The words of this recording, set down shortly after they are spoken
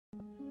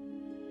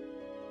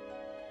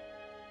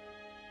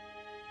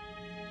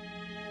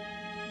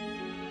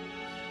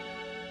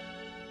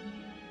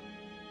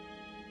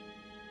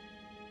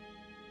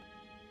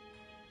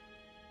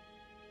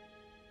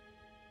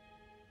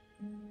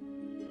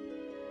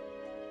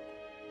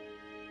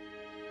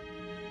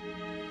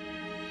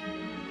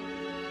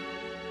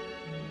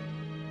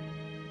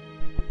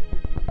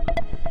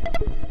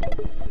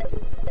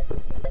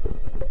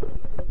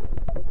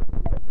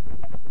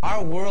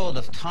world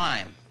of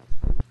time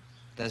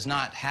does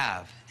not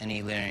have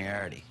any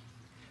linearity.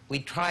 We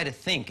try to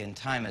think in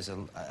time as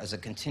a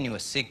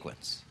continuous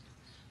sequence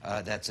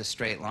that's a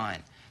straight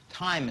line.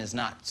 Time is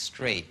not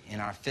straight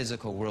in our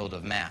physical world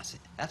of mass.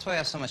 That's why we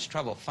have so much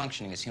trouble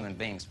functioning as human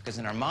beings, because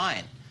in our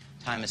mind,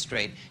 time is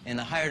straight. In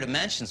the higher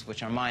dimensions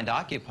which our mind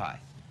occupy,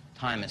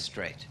 time is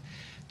straight.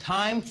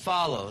 Time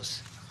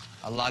follows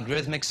a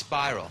logarithmic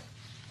spiral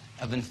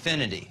of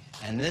infinity,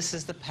 and this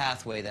is the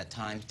pathway that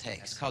time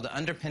takes. It's called the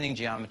underpinning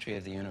geometry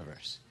of the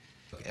universe.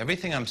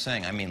 Everything I'm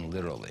saying, I mean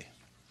literally.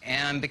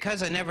 And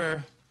because I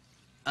never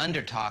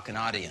undertalk an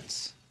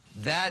audience,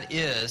 that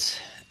is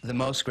the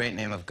most great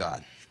name of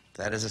God.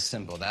 That is a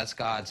symbol. That's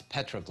God's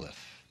petroglyph.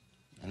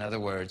 In other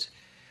words,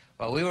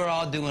 while we were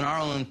all doing our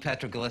own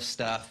petroglyph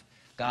stuff,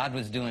 God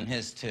was doing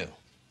his too.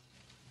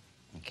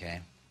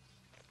 Okay?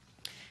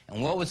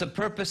 And what was the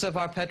purpose of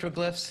our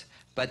petroglyphs?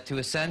 But to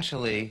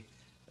essentially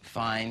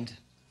find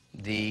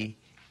the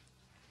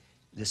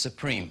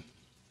supreme,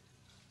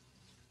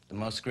 the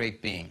most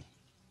great being.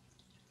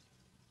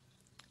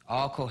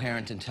 All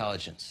coherent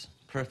intelligence,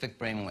 perfect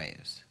brain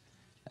waves,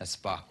 as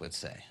Spock would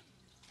say.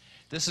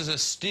 This is a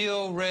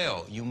steel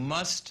rail. You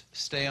must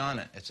stay on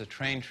it. It's a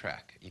train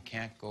track. You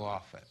can't go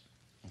off it.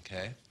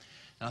 Okay?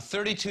 Now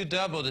 32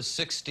 doubled is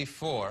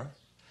 64,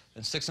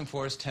 and 6 and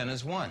 4 is 10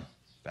 is 1.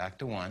 Back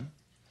to 1.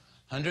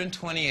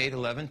 128,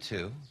 11,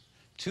 2.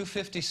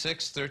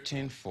 256,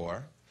 13,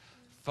 4.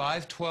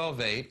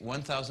 512, 8.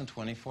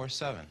 1024,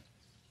 7.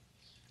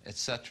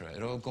 Etc.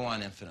 It'll go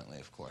on infinitely,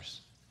 of course.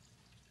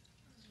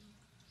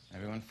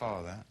 Everyone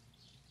follow that?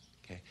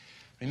 Okay.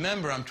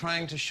 Remember, I'm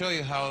trying to show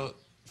you how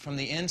from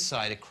the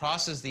inside it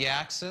crosses the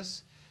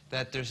axis,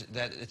 that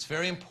it's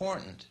very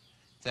important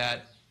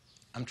that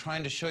I'm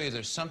trying to show you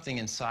there's something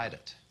inside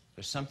it.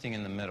 There's something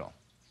in the middle.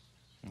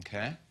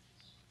 Okay?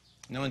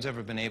 No one's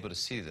ever been able to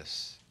see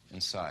this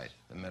inside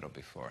the middle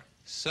before.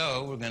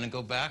 So we're going to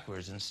go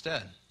backwards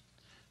instead.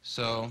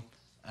 So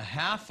a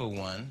half of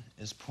 1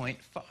 is 0.5.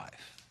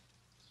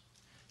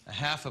 A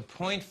half of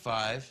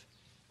 0.5,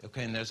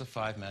 okay, and there's a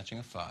 5 matching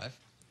a 5.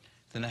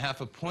 Then a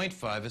half of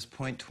 0.5 is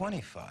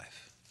 0.25.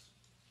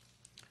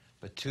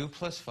 But 2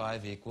 plus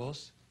 5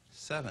 equals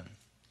 7.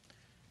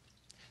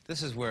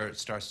 This is where it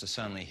starts to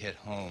suddenly hit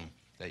home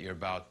that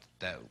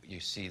you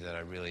see that I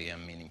really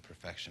am meaning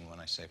perfection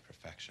when I say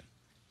perfection.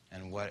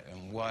 And what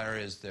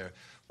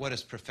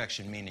does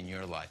perfection mean in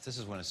your life? This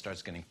is when it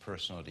starts getting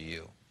personal to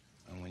you,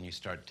 and when you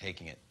start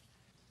taking it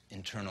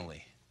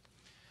internally.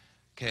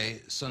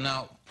 Okay, so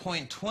now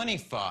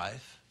 0.25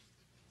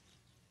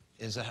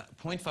 is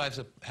 0.5 is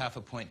a half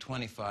of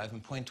 0.25,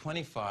 and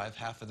 0.25,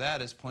 half of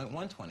that is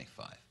 0.125.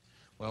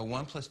 Well,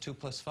 1 plus 2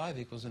 plus 5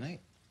 equals an 8.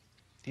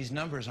 These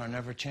numbers are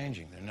never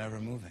changing. They're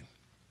never moving.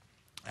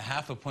 A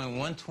half of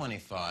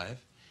 0.125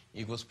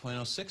 equals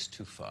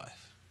 0.0625,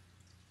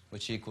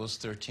 which equals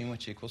 13,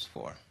 which equals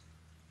 4.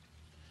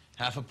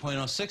 Half of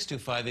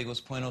 0.0625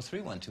 equals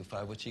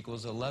 0.03125, which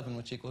equals 11,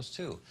 which equals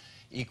 2,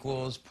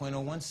 equals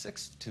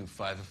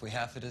 0.01625 if we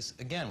half it as,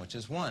 again, which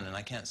is 1. And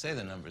I can't say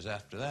the numbers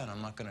after that.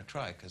 I'm not going to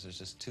try because it's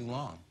just too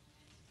long.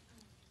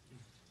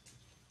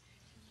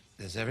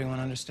 Does everyone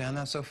understand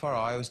that so far?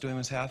 All I was doing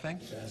was halving?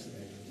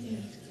 Fascinating. Yeah.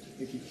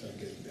 It keeps on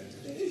getting better.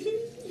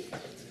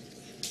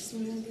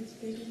 Smile gets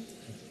bigger.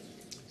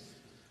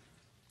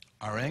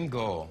 Our end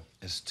goal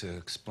is to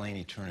explain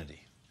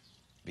eternity,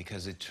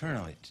 because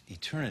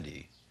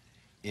eternity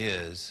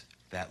is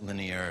that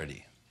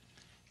linearity.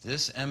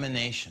 This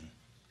emanation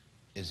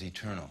is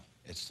eternal.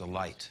 It's the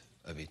light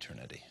of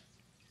eternity.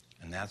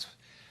 And that's,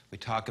 we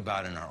talk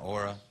about in our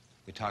aura,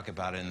 we talk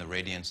about it in the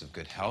radiance of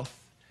good health.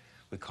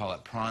 We call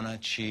it prana,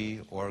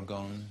 chi,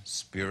 orgone,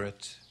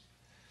 spirit.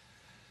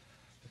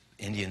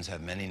 Indians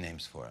have many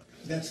names for it.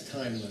 That's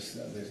timeless,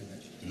 though, isn't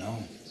it?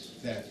 No.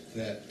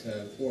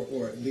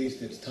 Or at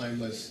least it's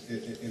timeless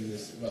in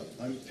this, well,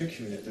 I'm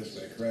picturing it this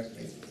way, correct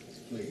me,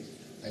 please.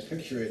 I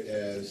picture it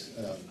as...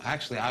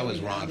 Actually, I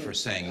was wrong for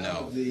saying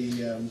no.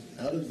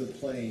 Out of the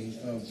plane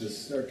of the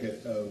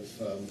circuit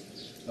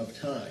of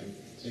time,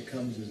 it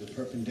comes as a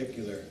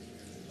perpendicular,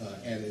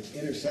 and its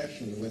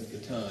intersection with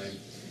the time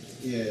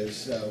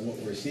is what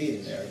we're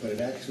seeing there, but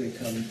it actually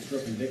comes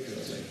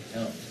perpendicularly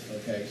out,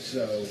 okay?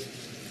 So,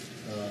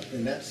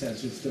 in that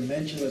sense, it's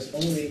dimensionless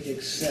only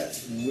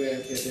except where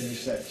it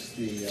intersects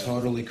the...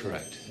 Totally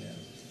correct. Yeah.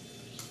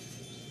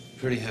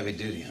 Pretty heavy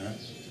duty, huh?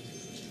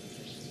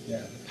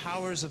 Yeah.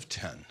 Powers of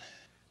 10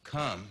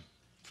 come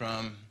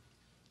from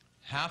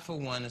half of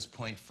 1 is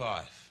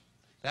 0.5.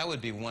 That would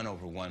be 1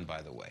 over 1,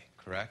 by the way,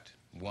 correct?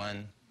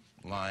 1,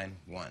 line,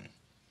 1.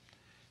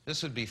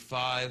 This would be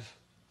 5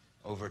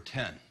 over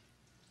 10,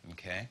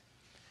 okay?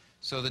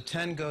 So the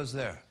 10 goes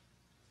there.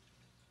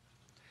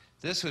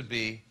 This would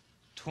be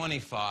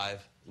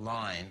 25,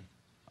 line,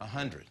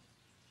 100.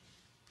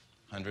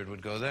 100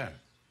 would go there.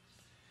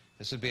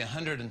 This would be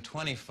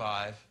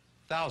 125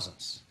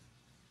 thousandths.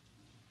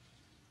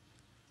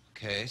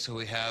 Okay, so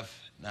we have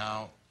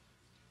now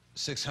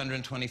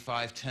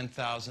 625 ten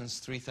thousandths,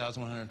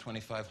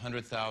 3,125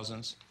 hundred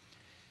thousandths.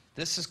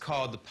 This is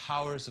called the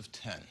powers of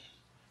 10.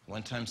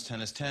 1 times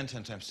 10 is 10,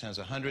 10 times 10 is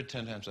 100,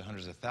 10 times 100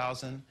 is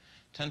 1,000.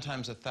 10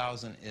 times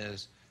 1,000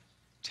 is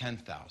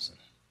 10,000.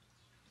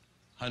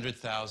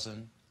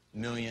 100,000,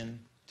 million,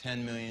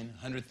 10 million,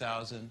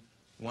 100,000,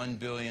 1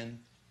 billion,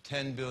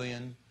 10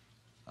 billion,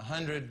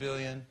 100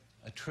 billion,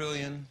 a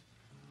trillion.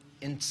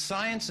 In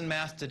science and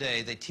math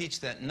today, they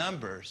teach that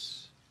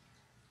numbers,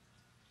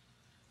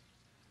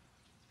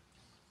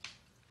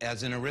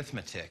 as in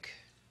arithmetic,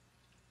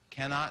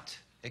 cannot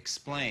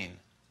explain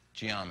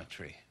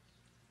geometry.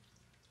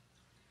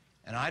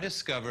 And I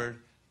discovered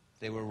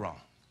they were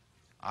wrong.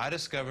 I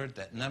discovered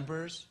that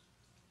numbers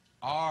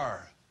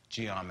are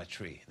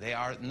geometry.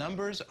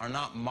 Numbers are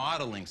not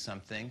modeling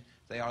something,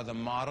 they are the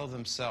model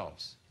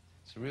themselves.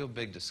 It's a real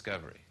big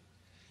discovery.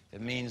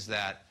 It means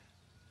that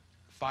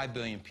 5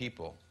 billion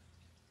people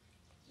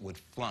would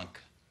flunk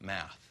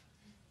math.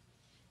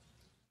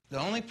 The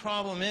only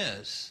problem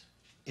is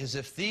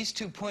if these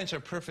 2 points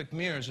are perfect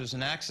mirrors, there's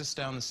an axis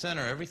down the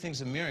center,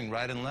 everything's a mirroring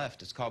right and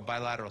left, it's called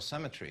bilateral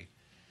symmetry,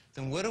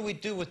 then what do we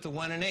do with the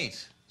 1 and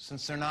 8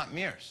 since they're not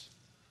mirrors?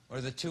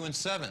 Or the 2 and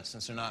 7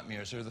 since they're not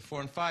mirrors? Or the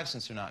 4 and 5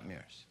 since they're not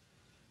mirrors?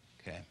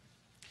 Okay.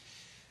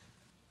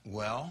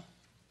 Well,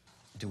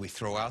 do we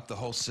throw out the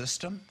whole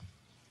system?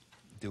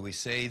 Do we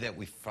say that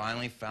we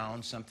finally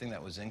found something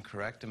that was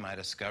incorrect in my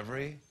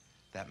discovery?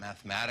 That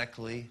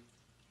mathematically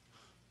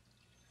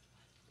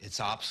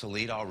it's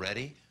obsolete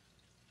already?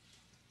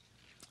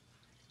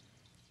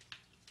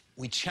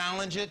 We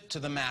challenge it to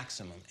the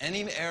maximum.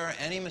 Any error,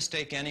 any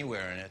mistake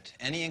anywhere in it,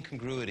 any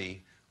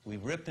incongruity, we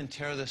rip and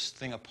tear this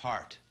thing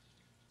apart.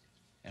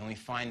 And we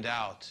find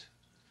out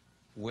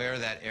where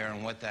that error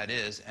and what that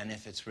is and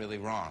if it's really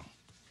wrong.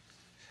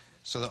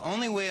 So the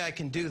only way I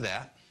can do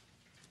that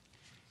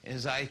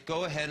is I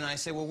go ahead and I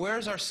say, well,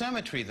 where's our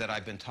symmetry that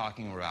I've been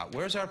talking about?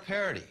 Where's our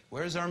parity?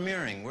 Where's our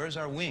mirroring? Where's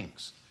our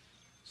wings?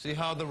 See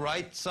how the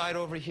right side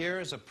over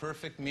here is a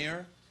perfect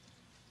mirror?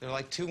 They're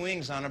like 2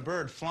 wings on a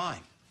bird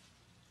flying.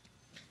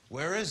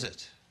 Where is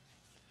it?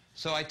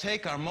 So I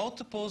take our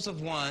multiples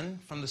of 1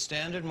 from the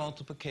standard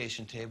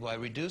multiplication table, I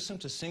reduce them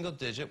to single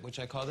digit, which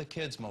I call the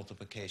kids'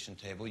 multiplication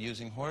table,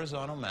 using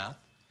horizontal math,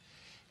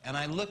 and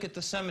I look at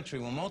the symmetry.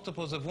 Well,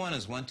 multiples of 1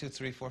 is 1, 2,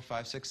 3, 4,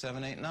 5, 6,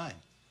 7, 8, 9.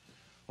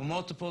 Well,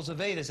 multiples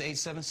of 8 is 8,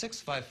 7,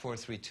 6, 5, 4,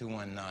 3, 2,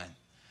 1, 9.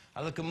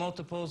 I look at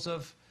multiples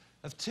of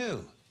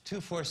 2. 2,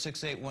 4,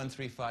 6, 8, 1,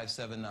 3, 5,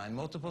 7, 9.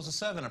 Multiples of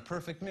 7, a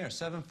perfect mirror.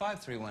 7, 5,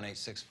 3, 1, 8,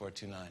 6, 4,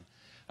 2, 9.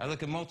 I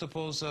look at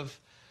multiples of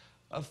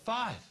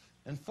 5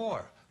 and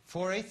 4.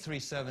 4, 8, 3,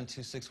 7,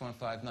 2, 6, 1,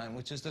 5, 9,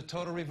 which is the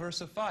total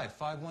reverse of 5.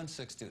 5, 1,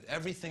 6, 2.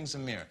 Everything's a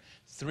mirror.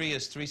 3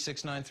 is 3,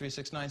 6, 9, 3,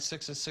 6, 9.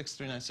 6 is 6,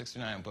 3, 9, 6,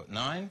 3, 9. But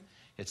 9,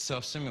 it's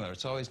self-similar.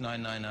 It's always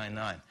 9, 9, 9,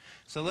 9.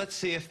 So let's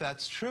see if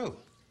that's true.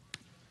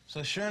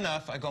 So sure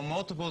enough, I go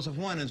multiples of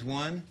 1 is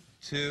 1,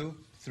 2,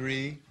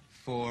 3,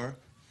 4,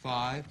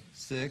 5,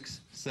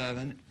 6,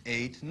 7,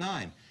 8,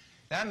 9.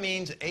 That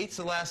means 8's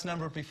the last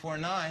number before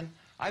 9.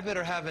 I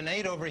better have an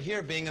 8 over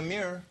here being a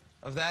mirror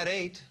of that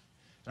 8.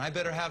 And I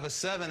better have a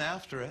 7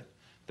 after it.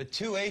 But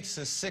 2 8s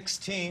is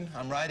 16.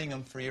 I'm writing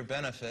them for your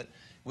benefit,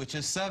 which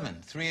is 7.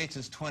 3 8s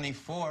is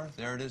 24.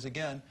 There it is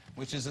again,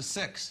 which is a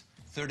 6.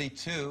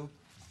 32,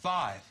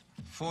 5,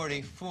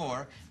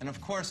 44. And of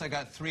course, I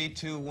got 3,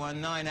 2,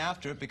 1, 9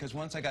 after it, because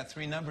once I got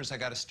 3 numbers, I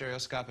got a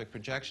stereoscopic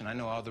projection. I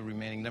know all the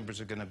remaining numbers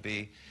are going to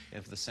be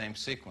of the same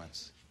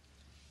sequence.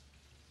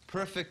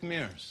 Perfect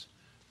mirrors.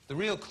 The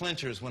real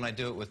clincher is when I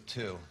do it with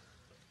 2.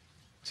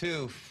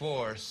 2,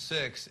 4,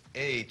 6,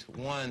 8,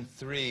 1,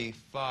 3,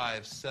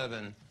 5,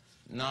 7,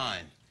 9.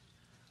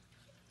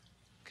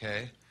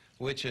 Okay?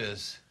 Which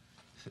is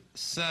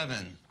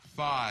 7,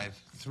 5,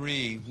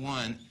 3,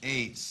 1,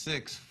 8,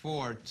 6,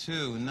 4,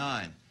 2,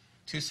 9.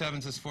 2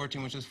 7s is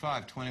 14, which is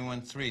 5.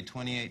 21, 3.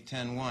 28,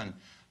 10, 1.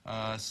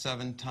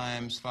 7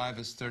 times 5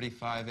 is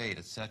 35, 8,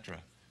 etc.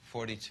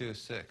 42,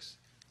 6.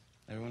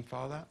 Everyone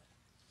follow that?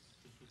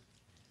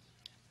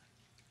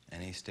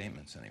 Any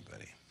statements,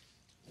 anybody?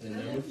 I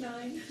like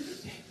 9.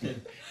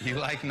 You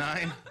like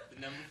 9?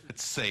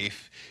 It's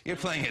safe. You're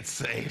playing it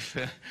safe.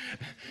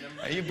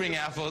 You bring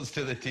apples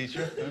to the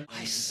teacher.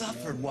 I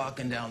suffered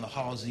walking down the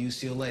halls of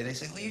UCLA. They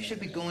say, well, you should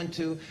be going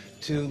to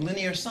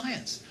linear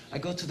science. I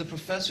go to the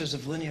professors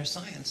of linear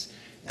science,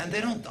 and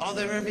they don't,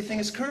 everything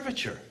is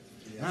curvature.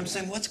 And I'm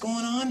saying, what's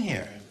going on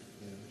here?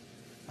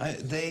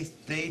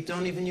 They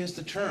don't even use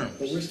the term.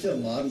 But we're still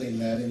modeling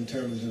that in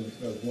terms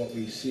of what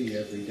we see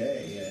every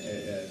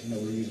day.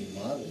 We're using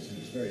models, and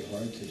it's very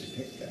hard to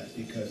depict that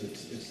because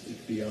it's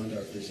beyond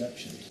our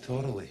perception.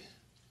 Totally.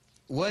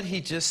 What he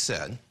just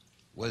said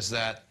was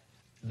that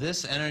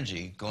this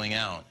energy going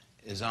out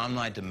is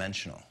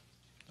omnidimensional.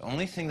 The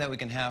only thing that we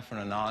can have for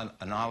an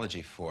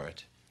analogy for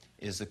it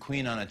is the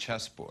queen on a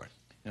chessboard.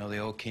 You know, the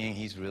old king,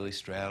 he's really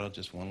straddled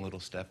just one little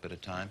step at a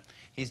time.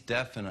 He's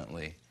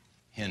definitely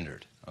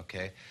hindered,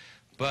 okay?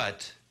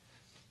 But,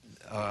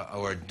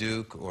 or a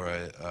duke, or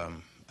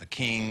a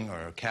king,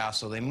 or a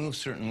castle, they move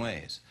certain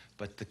ways.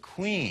 But the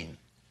queen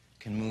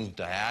can move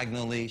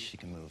diagonally, she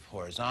can move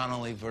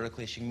horizontally,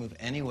 vertically, she can move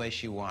any way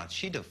she wants.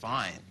 She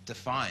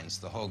defines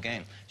the whole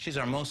game. She's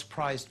our most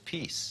prized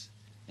piece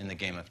in the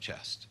game of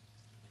chess.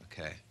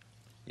 Okay.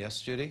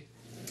 Yes, Judy?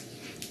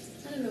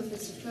 I don't know if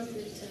it's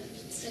appropriate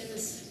to say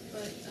this,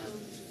 but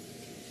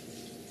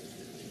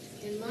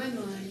in my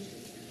mind,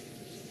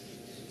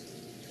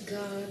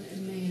 God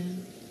and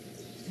man,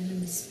 and in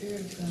the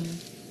Spirit of God.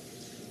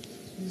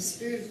 And the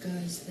Spirit of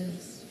God is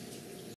this.